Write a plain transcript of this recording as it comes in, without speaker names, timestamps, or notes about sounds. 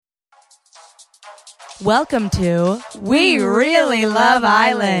Welcome to We Really Love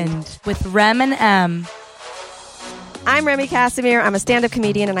Island with Rem and M. I'm Remy Casimir. I'm a stand-up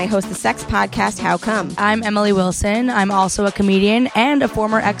comedian, and I host the sex podcast, How Come? I'm Emily Wilson. I'm also a comedian and a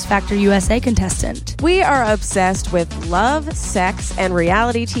former X Factor USA contestant. We are obsessed with love, sex, and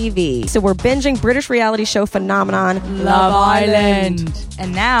reality TV. So we're binging British reality show phenomenon, Love Island.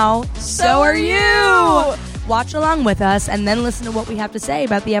 And now, so are you! Watch along with us and then listen to what we have to say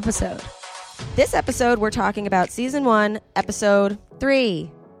about the episode. This episode, we're talking about Season 1, Episode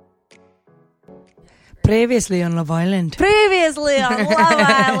 3. Previously on Love Island. Previously on Love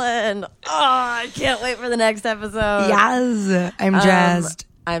Island. Oh, I can't wait for the next episode. Yes. I'm jazzed.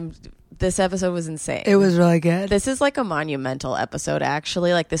 This episode was insane. It was really good. This is like a monumental episode,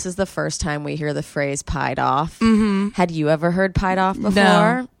 actually. Like, this is the first time we hear the phrase pied off. Mm-hmm. Had you ever heard pied off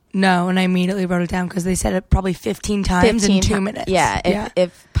before? No, and I immediately wrote it down because they said it probably 15 times in 2 minutes. Yeah,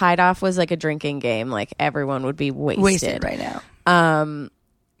 if pied off was like a drinking game, like everyone would be wasted right now.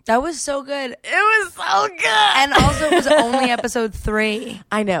 That was so good. It was so good. And also it was only episode 3.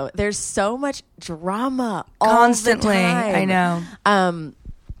 I know. There's so much drama constantly. all the time. I know.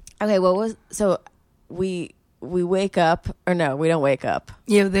 Okay, so we wake up, or no, we don't wake up.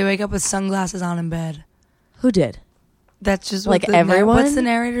 Yeah, they wake up with sunglasses on in bed. Who did? That's just like everyone. What's the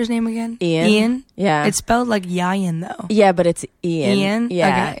narrator's name again? Ian. Yeah, it's spelled like Yayan though. Yeah, but it's Ian. Ian.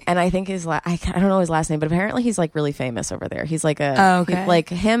 Yeah, okay. And I think I don't know his last name, but apparently he's like really famous over there. He's like like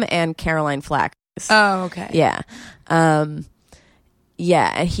him and Caroline Flack. Oh, okay. Yeah.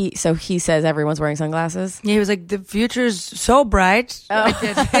 Yeah, and he says everyone's wearing sunglasses. Yeah, he was like, the future's so bright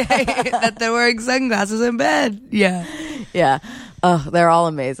that they're wearing sunglasses in bed. Yeah. Yeah. Oh, they're all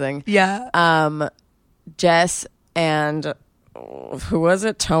amazing. Yeah. Jess and who was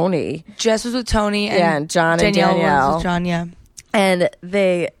it? Tony. Jess was with Tony. And John and Danielle. Was with John, yeah. And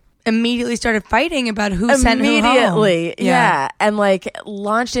they immediately started fighting about who sent who home. Immediately, yeah. And like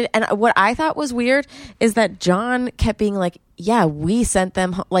launched it. And what I thought was weird is that John kept being like, yeah, we sent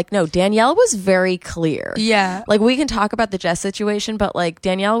them home. Like, no, Danielle was very clear. Yeah. Like, we can talk about the Jess situation, but like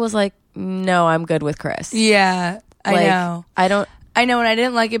Danielle was like, no, I'm good with Chris. Yeah, I know. I know, and I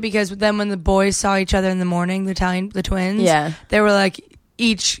didn't like it because then when the boys saw each other in the morning, the twins, yeah, they were like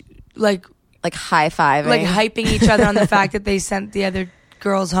each like high-fiving, like hyping each other on the fact that they sent the other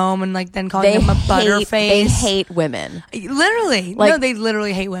girls home and like then calling them a butterface. They hate women. Literally. Like, no, they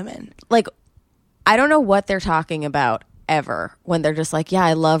literally hate women. Like, I don't know what they're talking about ever when they're just like, yeah,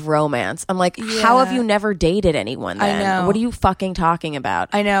 I love romance. I'm like, how have you never dated anyone then? I know. What are you fucking talking about?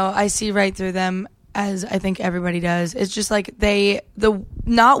 I know. I see right through them, as I think everybody does. It's just like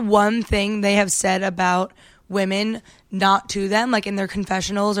not one thing they have said about women, not to them, like in their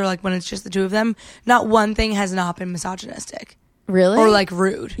confessionals or like when it's just the two of them, not one thing has not been misogynistic. Really? Or like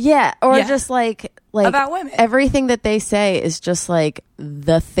rude. Yeah. Or just like about women. Everything that they say is just like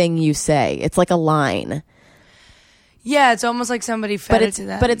the thing you say. It's like a line. Yeah, it's almost like somebody fed it to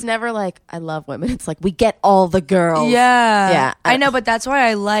them. But it's never like, I love women. It's like, we get all the girls. Yeah. Yeah. I know, but that's why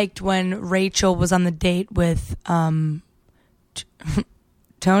I liked when Rachel was on the date with Tony.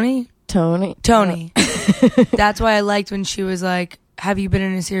 That's why I liked when she was like, have you been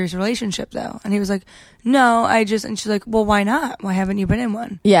in a serious relationship though? And he was like, no, and she's like, well, why not? Why haven't you been in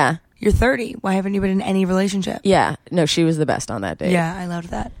one? Yeah. You're 30. Why haven't you been in any relationship? Yeah. No, she was the best on that date. Yeah, I loved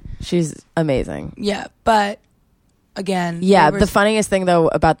that. She's amazing. Yeah, but again. Yeah, the funniest thing though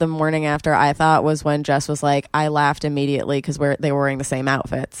about the morning after I thought was when Jess was like, I laughed immediately because they were wearing the same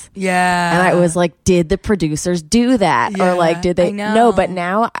outfits. Yeah. And I was like, did the producers do that? Yeah, or like, did they? I know. No, but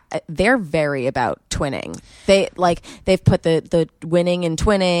now they're very about twinning. They've put the winning and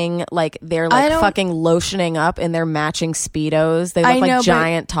twinning, like they're like fucking lotioning up in their matching Speedos. They look like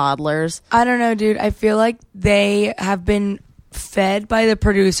giant toddlers. I don't know, dude. I feel like they have been fed by the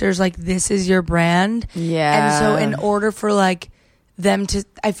producers like, this is your brand. Yeah. And so in order for like them to,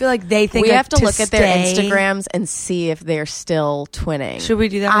 I feel like they think we like, have to look at their Instagrams and see if they're still twinning. Should we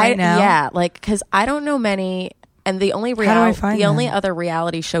do that right now? Yeah, like because I don't know many, and the only only other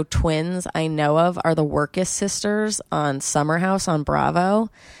reality show twins I know of are the Workus sisters on Summer House on Bravo,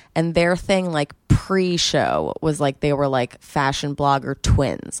 and their thing like pre-show was like they were like fashion blogger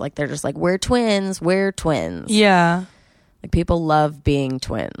twins. Like they're just like, we're twins. Yeah. Like, people love being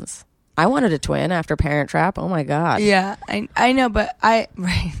twins. I wanted a twin after Parent Trap. Oh, my God. Yeah, I know, but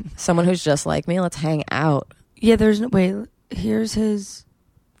right. Someone who's just like me. Let's hang out. Yeah, here's his...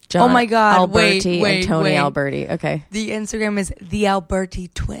 John oh, my God. Alberti and Tony Alberti. Okay. The Instagram is the Alberti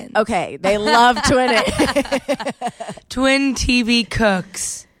Twins. Okay, they love twinning. Twin TV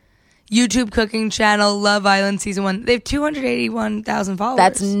cooks. YouTube cooking channel, Love Island Season 1. They have 281,000 followers.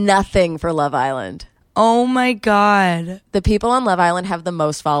 That's nothing for Love Island. Oh my God. The people on Love Island have the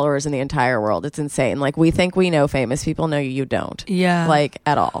most followers in the entire world. It's insane. Like, we think we know famous people. No, you don't. Yeah. Like,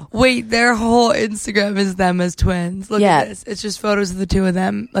 at all. Wait, their whole Instagram is them as twins. Look at this. It's just photos of the two of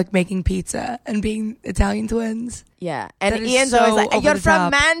them, like, making pizza and being Italian twins. Yeah. And Ian's always like, you're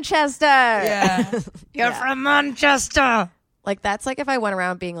from Manchester. Yeah. You're from Manchester. Like, that's like if I went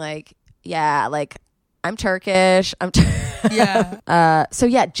around being like, yeah, like, I'm Turkish. Yeah. So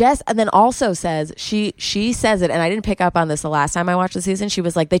yeah, Jess, and then also says she says it, and I didn't pick up on this the last time I watched the season. She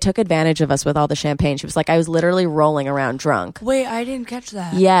was like, they took advantage of us with all the champagne. She was like, I was literally rolling around drunk. Wait, I didn't catch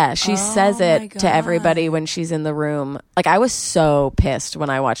that. Yeah, she says it to everybody when she's in the room. Like, I was so pissed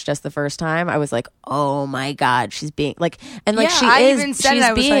when I watched Jess the first time. I was like, oh my God, she's being like, and like she's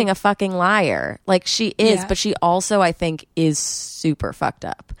being a fucking liar. Like, she is, but she also, I think, is super fucked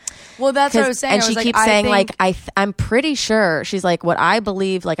up. Well, that's what I was saying. And she keeps saying, like, I'm pretty sure. She's like, what I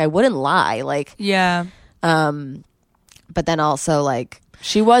believe, like, I wouldn't lie. Like, yeah. But then also, like,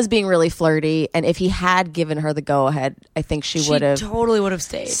 she was being really flirty. And if he had given her the go ahead, I think she would have. Totally would have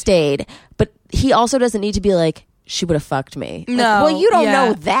stayed. But he also doesn't need to be like, she would have fucked me. No. Like, well, you don't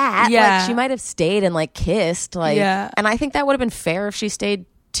know that. Yeah. Like, she might have stayed and, like, kissed. Like, yeah. And I think that would have been fair if she stayed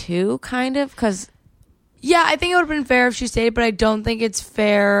too, kind of, because. Yeah, I think it would have been fair if she stayed, but I don't think it's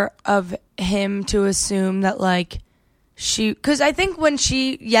fair of him to assume that, like, because I think when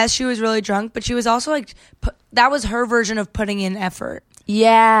she was really drunk, but she was also, like, that was her version of putting in effort.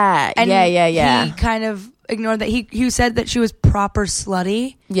 Yeah, and yeah. He kind of ignored that. He said that she was proper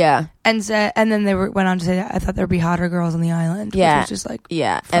slutty. Yeah, and then they went on to say that I thought there'd be hotter girls on the island. Yeah, which was just like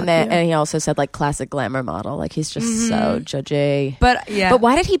and he also said like classic glamour model. Like he's just so judgy. But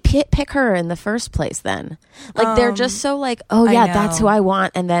why did he pick her in the first place then? Like they're just so like, oh yeah, that's who I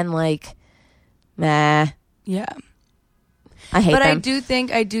want, and then like, nah, yeah. I hate them.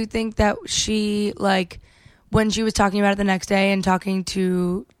 I do think that she, like, when she was talking about it the next day and talking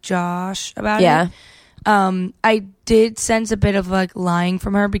to Josh about it, I did sense a bit of, like, lying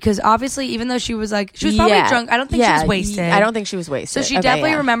from her, because obviously, even though she was probably drunk, I don't think she was wasted. I don't think she was wasted. So she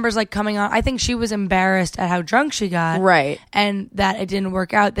definitely remembers, like, coming on. I think she was embarrassed at how drunk she got. Right. And that it didn't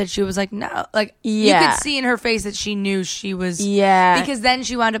work out, that she was like, no. Like, you could see in her face that she knew she was. Yeah. Because then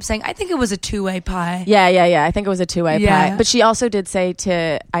she wound up saying, I think it was a two-way pie. Yeah. I think it was a two-way pie. But she also did say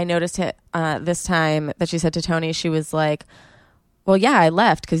I noticed it this time that she said to Tony, she was like, well, yeah, I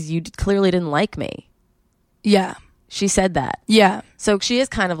left because you clearly didn't like me. Yeah. She said that. Yeah. So she is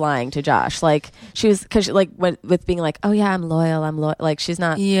kind of lying to Josh. Like, she was, because, like, with being like, oh, yeah, I'm loyal. Like, she's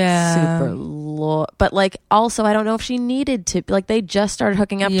not super loyal. But, like, also, I don't know if she needed to. Like, they just started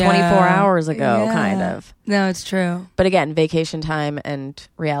hooking up 24 hours ago, kind of. No, it's true. But again, vacation time and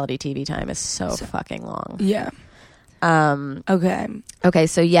reality TV time is so fucking long. Yeah. Okay,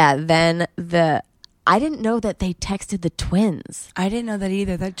 so, yeah, then I didn't know that they texted the twins. I didn't know that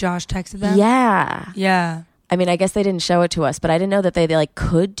either, that Josh texted them. Yeah. Yeah. I mean, I guess they didn't show it to us, but I didn't know that they like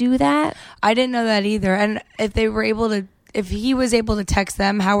could do that. I didn't know that either. And if he was able to text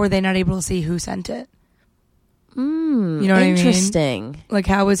them, how were they not able to see who sent it? You know what I mean? Interesting. Like,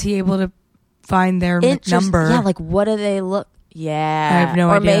 how was he able to find their number? Yeah, like, what do they look? Yeah. I have no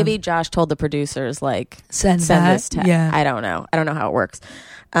idea. Or maybe Josh told the producers, like, send this text. Yeah. I don't know how it works.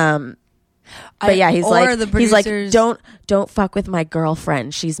 But yeah, he's like, don't fuck with my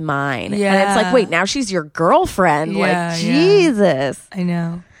girlfriend. She's mine. Yeah. And it's like, wait, now she's your girlfriend. Yeah, like, Jesus. I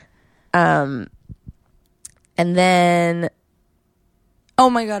know. And then, oh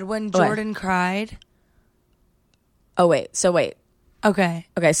my God, when Jordan cried. Oh, wait. Okay.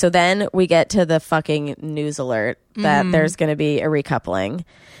 So then we get to the fucking news alert that there's going to be a recoupling.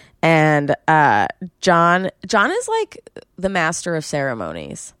 And John is like the master of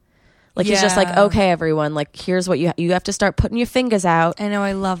ceremonies. Like, he's just like, okay, everyone, like, here's what you have to start putting your fingers out. I know,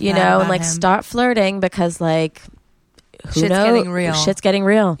 I love that. You know, and like, start flirting, because, like, shit's getting real. Shit's getting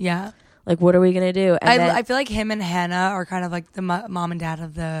real. Yeah. Like, what are we gonna do? And I feel like him and Hannah are kind of like the mom and dad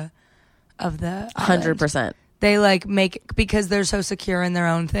of the 100%. They like because they're so secure in their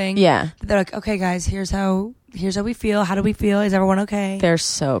own thing. Yeah. They're like, okay, guys, here's how we feel. How do we feel? Is everyone okay? They're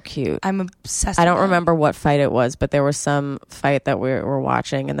so cute. I'm obsessed. I don't remember what fight it was, but there was some fight that we were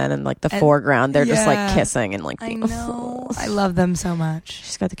watching, and then in like the foreground, they're just like kissing and like. I know. I love them so much.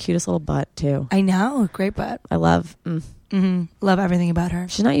 She's got the cutest little butt too. I know, great butt. I love. Love everything about her.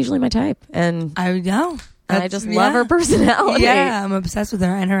 She's not usually my type, and I know. And I just love her personality. Yeah, I'm obsessed with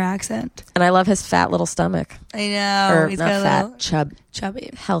her and her accent. And I love his fat little stomach. I know. He's got a little chubby.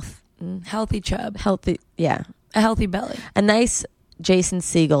 Healthy chub. Healthy, yeah. A healthy belly. A nice Jason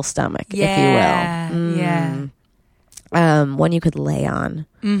Segel stomach, if you will. Yeah. One you could lay on.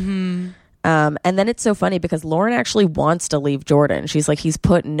 And then it's so funny because Lauren actually wants to leave Jordan. She's like, he's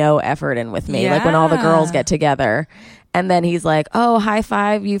put no effort in with me. Like when all the girls get together. And then he's like, oh, high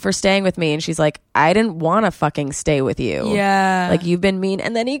five you for staying with me. And she's like, I didn't want to fucking stay with you. Yeah. Like, you've been mean.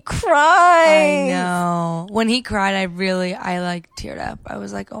 And then he cries. I know. When he cried, I like teared up. I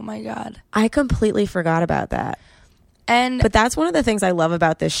was like, oh my God. I completely forgot about that. But that's one of the things I love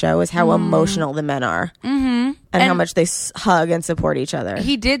about this show is how emotional the men are. And how much they hug and support each other.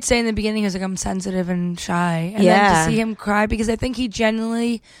 He did say in the beginning, he was like, I'm sensitive and shy. And then to see him cry, because I think he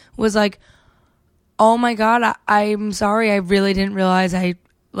genuinely was like, oh my God, I'm sorry. I really didn't realize I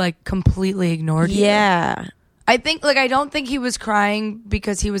like completely ignored you. Yeah. I think I don't think he was crying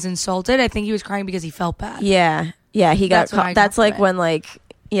because he was insulted. I think he was crying because he felt bad. Yeah. Yeah. He got that's like when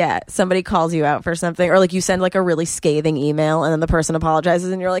somebody calls you out for something, or like you send like a really scathing email and then the person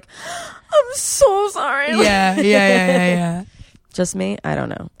apologizes and you're like, I'm so sorry. Yeah. Just me? I don't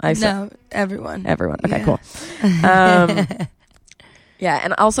know. No, everyone. Okay, cool. Yeah,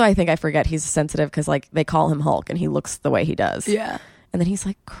 and also I think I forget he's sensitive because like they call him Hulk and he looks the way he does. Yeah. And then he's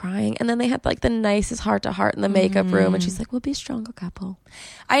like crying, and then they had like the nicest heart to heart in the makeup room, and she's like, we'll be a stronger couple.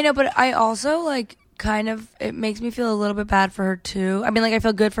 I know, but I also like kind of, it makes me feel a little bit bad for her too. I mean, like I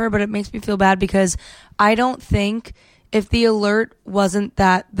feel good for her, but it makes me feel bad because I don't think if the alert wasn't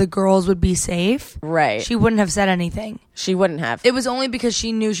that the girls would be safe, right, she wouldn't have said anything. She wouldn't have. It was only because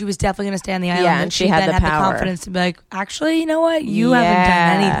she knew she was definitely going to stay on the island. Yeah, and she had the power. The confidence to be like, actually, you know what? You haven't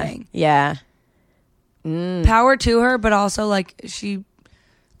done anything. Yeah. Power to her, but also like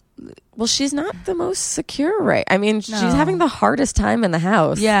well, she's not the most secure, right? I mean, she's having the hardest time in the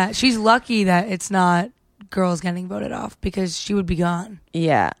house. Yeah, she's lucky that it's not girls getting voted off because she would be gone.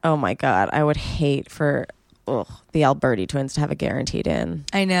 Yeah. Oh my God. I would hate for the Alberti twins to have a guaranteed in.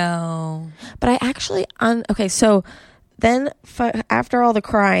 I know. But I actually so then after all the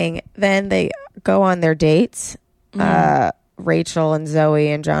crying, then they go on their dates. Rachel and Zoe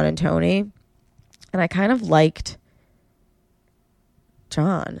and John and Tony. And I kind of liked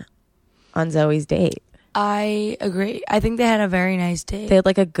John on Zoe's date. I agree. I think they had a very nice date. They had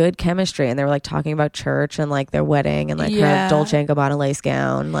like a good chemistry, and they were like talking about church and like their wedding and like her Dolce & Gabbana lace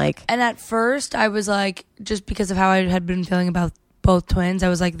gown. Like, and at first I was like, just because of how I had been feeling about both twins, I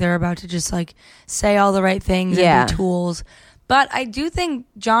was like, they're about to just like say all the right things and be tools. But I do think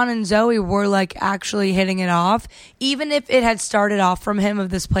John and Zoe were like actually hitting it off, even if it had started off from him of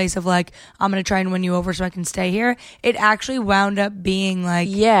this place of like, I'm going to try and win you over so I can stay here. It actually wound up being like,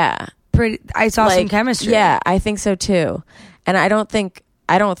 I saw some chemistry. Yeah, I think so too. And I don't think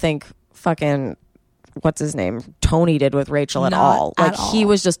fucking what's his name Tony did with Rachel at all. Like he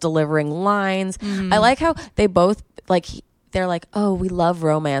was just delivering lines. I like how they both like they're like, oh, we love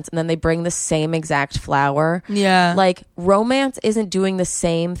romance, and then they bring the same exact flower. Yeah, like romance isn't doing the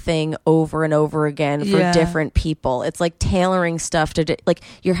same thing over and over again for different people. It's like tailoring stuff to like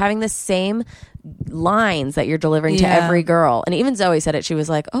you're having the same lines that you're delivering to every girl. And even Zoe said it. She was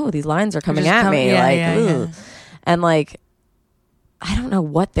like, oh, these lines are coming at me. And like, I don't know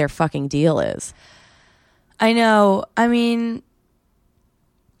what their fucking deal is. I know. I mean,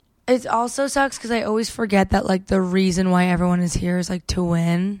 it also sucks because I always forget that like the reason why everyone is here is like to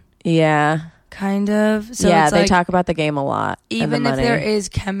win. Yeah. Kind of. So yeah, it's they like, talk about the game a lot. Even if there is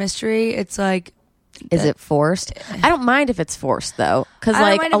chemistry, it's like, is it forced? I don't mind if it's forced though, because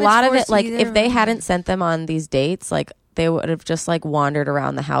like a lot of it, like either. If they hadn't sent them on these dates, like they would have just like wandered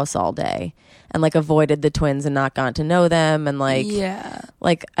around the house all day and like avoided the twins and not gotten to know them, and like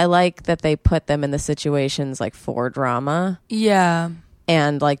like I like that they put them in the situations like for drama,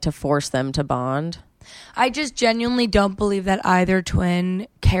 and like to force them to bond. I just genuinely don't believe that either twin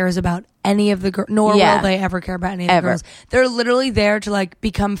cares about any of the girls, nor will they ever care about any of the girls. They're literally there to like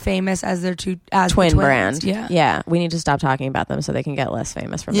become famous as their twin brand. Yeah. We need to stop talking about them so they can get less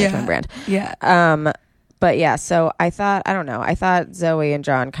famous from their twin brand. Yeah. But yeah, so I thought Zoe and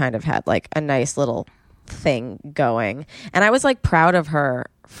John kind of had like a nice little thing going, and I was like proud of her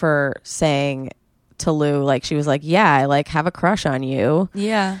for saying to Lou, like she was like, yeah, I like have a crush on you.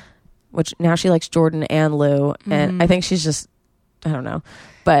 Yeah. Which now she likes Jordan and Lou, and I think she's just, I don't know,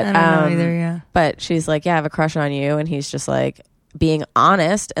 but I don't know either, but she's like, yeah, I have a crush on you, and he's just like being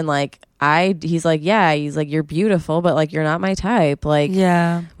honest, and like he's like, you're beautiful, but like you're not my type, like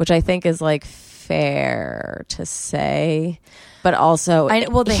which I think is like fair to say, but also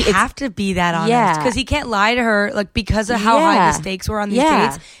they have to be that honest because he can't lie to her, like because of how high the stakes were on these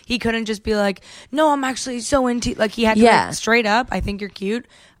dates. He couldn't just be like, no, I'm actually so into, like he had to like, straight up, I think you're cute.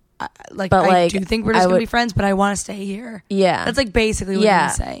 I do think we're just gonna be friends, but I want to stay here. Yeah, that's like basically what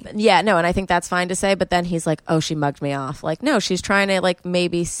he's saying. Yeah, no, and I think that's fine to say. But then he's like, "Oh, she mugged me off." Like, no, she's trying to like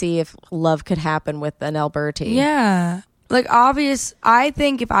maybe see if love could happen with an Alberti. Yeah, like I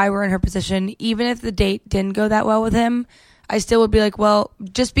think if I were in her position, even if the date didn't go that well with him, I still would be like, well,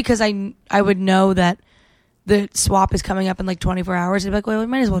 just because I would know that the swap is coming up in like 24 hours. I'd be like, well, we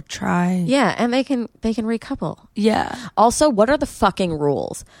might as well try. Yeah, and they can recouple. Yeah. Also, what are the fucking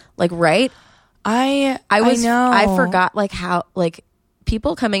rules? Like, right? I know. I forgot like how like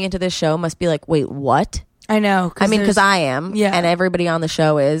people coming into this show must be like, wait, what? I know. I mean, because I am. Yeah. And everybody on the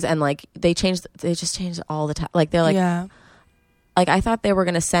show is, and like they just change all the time. Like they're like, yeah. Like I thought they were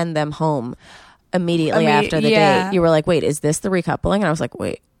gonna send them home immediately after the date. You were like, wait, is this the recoupling? And I was like,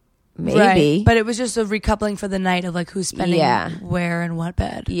 wait. Maybe. Right. But it was just a recoupling for the night of like who's spending where and what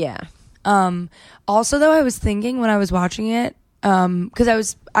bed. Yeah. Also though, I was thinking when I was watching it,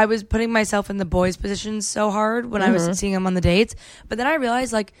 because I was putting myself in the boys' positions so hard when I was seeing them on the dates. But then I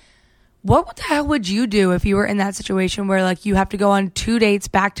realized like, what the hell would you do if you were in that situation where like you have to go on 2 dates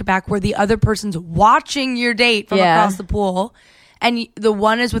back to back where the other person's watching your date from across the pool? And the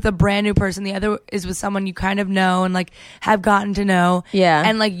one is with a brand new person. The other is with someone you kind of know and like have gotten to know. Yeah.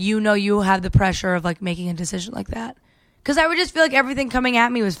 And like, you have the pressure of like making a decision like that. Because I would just feel like everything coming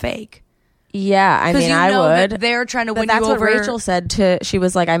at me was fake. Yeah. I mean, I would. They're trying to win you over. That's what Rachel said she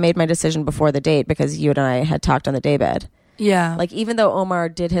was like, I made my decision before the date because you and I had talked on the daybed. Yeah. Like even though Omar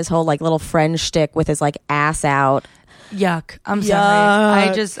did his whole like little friend shtick with his like ass out. Yuck. I'm sorry.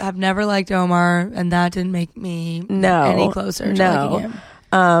 I just have never liked Omar, and that didn't make me any closer to liking him.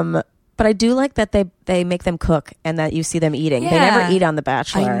 But I do like that they make them cook and that you see them eating. Yeah. They never eat on The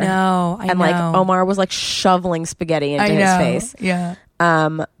Bachelor. I know. Like Omar was like shoveling spaghetti into his face. Yeah.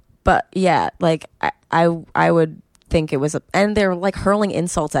 But yeah, like I would think it was and they're like hurling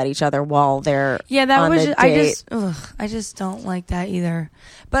insults at each other while they're I just don't like that either.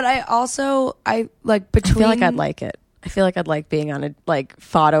 But I like between. I feel like I'd like it. I feel like I'd like being on a like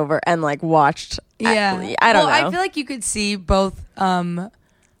fought over and like watched. Yeah, I don't know. I feel like you could see both of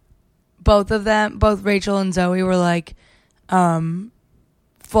them, both Rachel and Zoe were like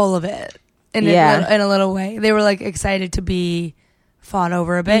full of it in a little way. They were like excited to be fought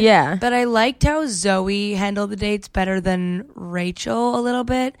over a bit. Yeah. But I liked how Zoe handled the dates better than Rachel a little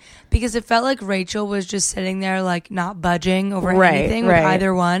bit because it felt like Rachel was just sitting there like not budging over anything with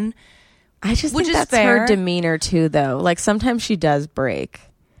either one. I just think that's her demeanor too, though. Like sometimes she does break.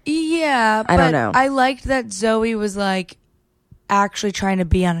 Yeah, I don't know. I liked that Zoe was like actually trying to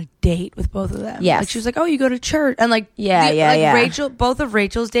be on a date with both of them. Yes, like she was like, "Oh, you go to church," and like Rachel, both of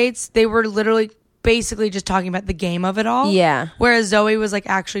Rachel's dates, they were literally basically just talking about the game of it all. Yeah, whereas Zoe was like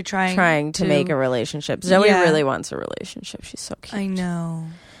actually trying to make a relationship. Zoe really wants a relationship. She's so cute. I know.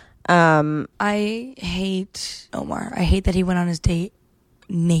 I hate Omar. I hate that he went on his date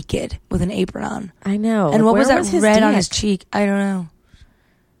naked with an apron on. I know. And what was that red on his cheek? I don't know.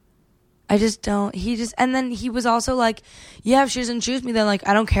 I just don't. And then he was also like, yeah, if she doesn't choose me, then like,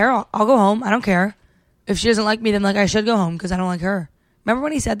 I don't care. I'll go home. I don't care. If she doesn't like me, then like, I should go home because I don't like her. Remember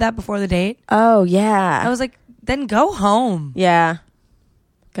when he said that before the date? Oh, yeah. I was like, then go home. Yeah.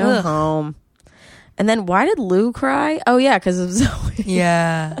 Go home. And then why did Lou cry? Oh, yeah, because of Zoe.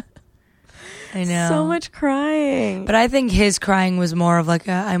 Yeah. I know. So much crying. But I think his crying was more of like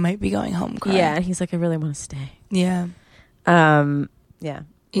I might be going home cry. Yeah, and he's like, I really want to stay. Yeah. Yeah.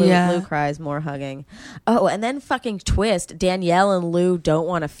 Lou cries, more hugging. Oh, and then fucking twist. Danielle and Lou don't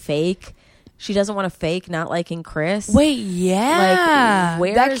want to fake. She doesn't want to fake not liking Chris. Wait, yeah. Like,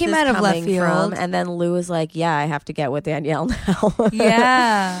 where that is came this out of left field. From? And then Lou is like, yeah, I have to get with Danielle now.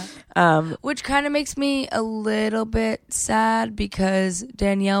 Yeah. Which kind of makes me a little bit sad because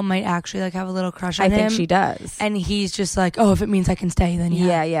Danielle might actually like have a little crush on him. I think she does. And he's just like, oh, if it means I can stay, then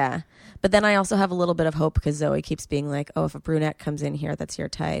yeah. Yeah. But then I also have a little bit of hope because Zoe keeps being like, oh, if a brunette comes in here, that's your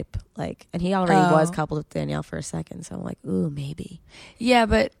type. Like, and he already was coupled with Danielle for a second. So I'm like, ooh, maybe. Yeah,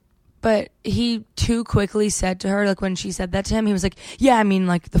 but he too quickly said to her, like when she said that to him, he was like, yeah, I mean,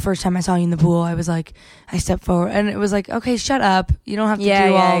 like the first time I saw you in the pool, I was like, I stepped forward. And it was like, okay, shut up. You don't have to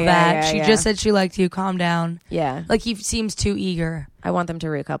do all of that. She just said she liked you. Calm down. Yeah. Like he seems too eager. I want them to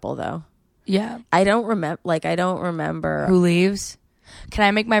recouple though. Yeah. I don't remember. Who leaves? Can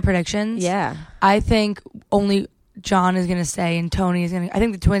I make my predictions? Yeah. I think only John is going to stay and Tony is going to... I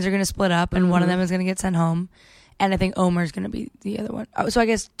think the twins are going to split up and one of them is going to get sent home. And I think Omar is going to be the other one. Oh, so I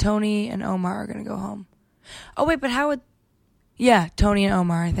guess Tony and Omar are going to go home. Oh, wait, but how would... Yeah, Tony and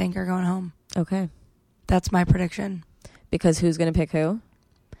Omar, I think, are going home. Okay. That's my prediction. Because who's going to pick who?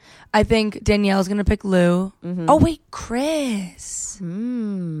 I think Danielle's going to pick Lou. Mm-hmm. Oh, wait, Chris.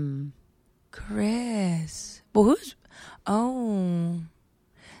 Chris. Well, who's... Oh.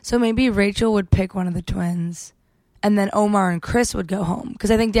 So maybe Rachel would pick one of the twins. And then Omar and Chris would go home.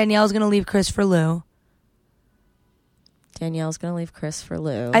 Because I think Danielle's going to leave Chris for Lou. Danielle's going to leave Chris for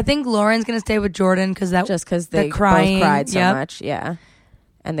Lou. I think Lauren's going to stay with Jordan because they both cried so much. Yeah.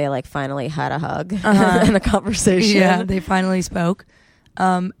 And they like finally had a hug in a conversation. Yeah, they finally spoke.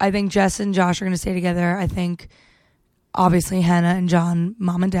 I think Jess and Josh are going to stay together. I think obviously Hannah and John,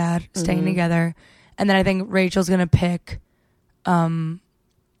 mom and dad, staying together. And then I think Rachel's going to pick Tony.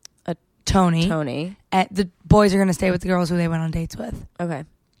 And the boys are going to stay with the girls who they went on dates with. Okay.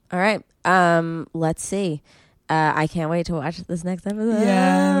 All right. Let's see. I can't wait to watch this next episode.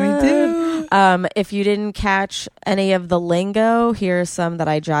 Yeah, me too. If you didn't catch any of the lingo, here's some that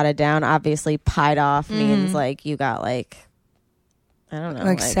I jotted down. Obviously, pied off means like you got like, I don't know,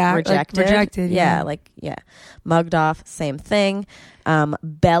 like rejected. Like rejected. Yeah. Mugged off, same thing.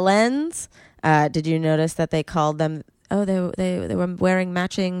 Bellends. Did you notice that they called them? Oh, they were wearing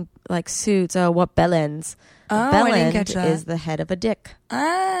matching like suits. Oh, what bellends? Oh, I didn't catch that. Is the head of a dick.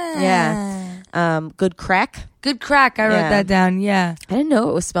 Ah. Yeah. Good crack. Good crack. I wrote that down. Yeah. I didn't know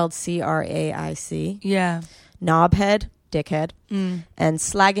it was spelled CRAIC. Yeah. Knobhead, dickhead. And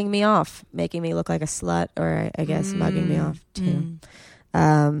slagging me off, making me look like a slut, or I guess mugging me off too.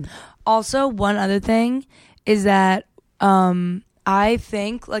 Also, one other thing is that I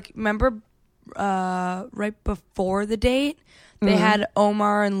think, like, remember right before the date, they had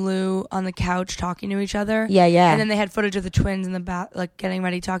Omar and Lou on the couch talking to each other. Yeah. And then they had footage of the twins in the bath, like getting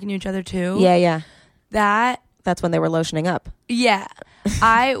ready, talking to each other too. Yeah. That's when they were lotioning up. Yeah.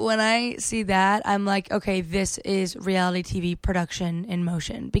 When I see that, I'm like, okay, this is reality TV production in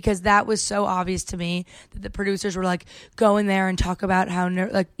motion, because that was so obvious to me that the producers were like, go in there and talk about how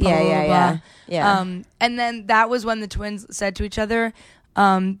blah, blah. And then that was when the twins said to each other,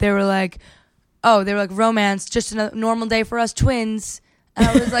 they were like romance, just a normal day for us twins. And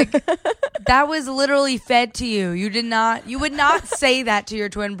I was like, that was literally fed to you. You would not say that to your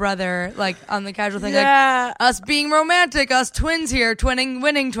twin brother, like on the casual thing, like us being romantic, us twins here, winning.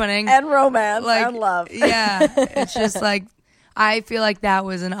 And romance, like, and love. Yeah. It's just like, I feel like that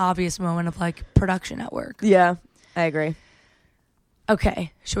was an obvious moment of like production at work. Yeah, I agree.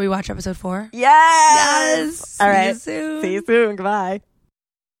 Okay. Should we watch episode 4? Yes. All right. See you soon. Goodbye.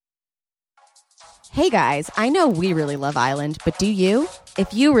 Hey guys, I know We Really Love Island, but do you?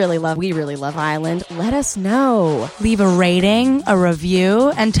 If you really love We Really Love Island, let us know. Leave a rating, a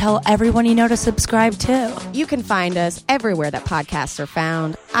review, and tell everyone you know to subscribe too. You can find us everywhere that podcasts are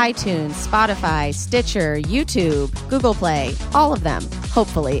found. iTunes, Spotify, Stitcher, YouTube, Google Play, all of them.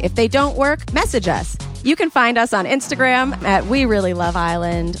 Hopefully. If they don't work, message us. You can find us on Instagram at We Really Love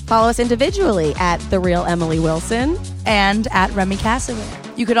Island. Follow us individually at The Real Emily Wilson and at Remy Casimir.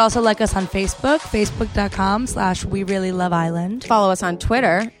 You could also like us on Facebook, facebook.com/We Really Love Island. Follow us on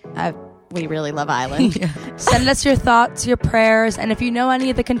Twitter at We Really Love Island. Send us your thoughts, your prayers, and if you know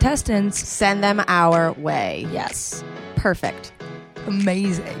any of the contestants, send them our way. Yes. Perfect.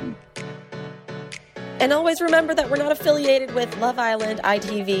 Amazing. And always remember that we're not affiliated with Love Island,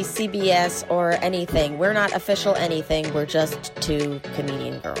 ITV, CBS, or anything. We're not official anything. We're just two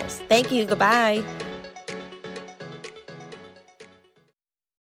comedian girls. Thank you. Goodbye.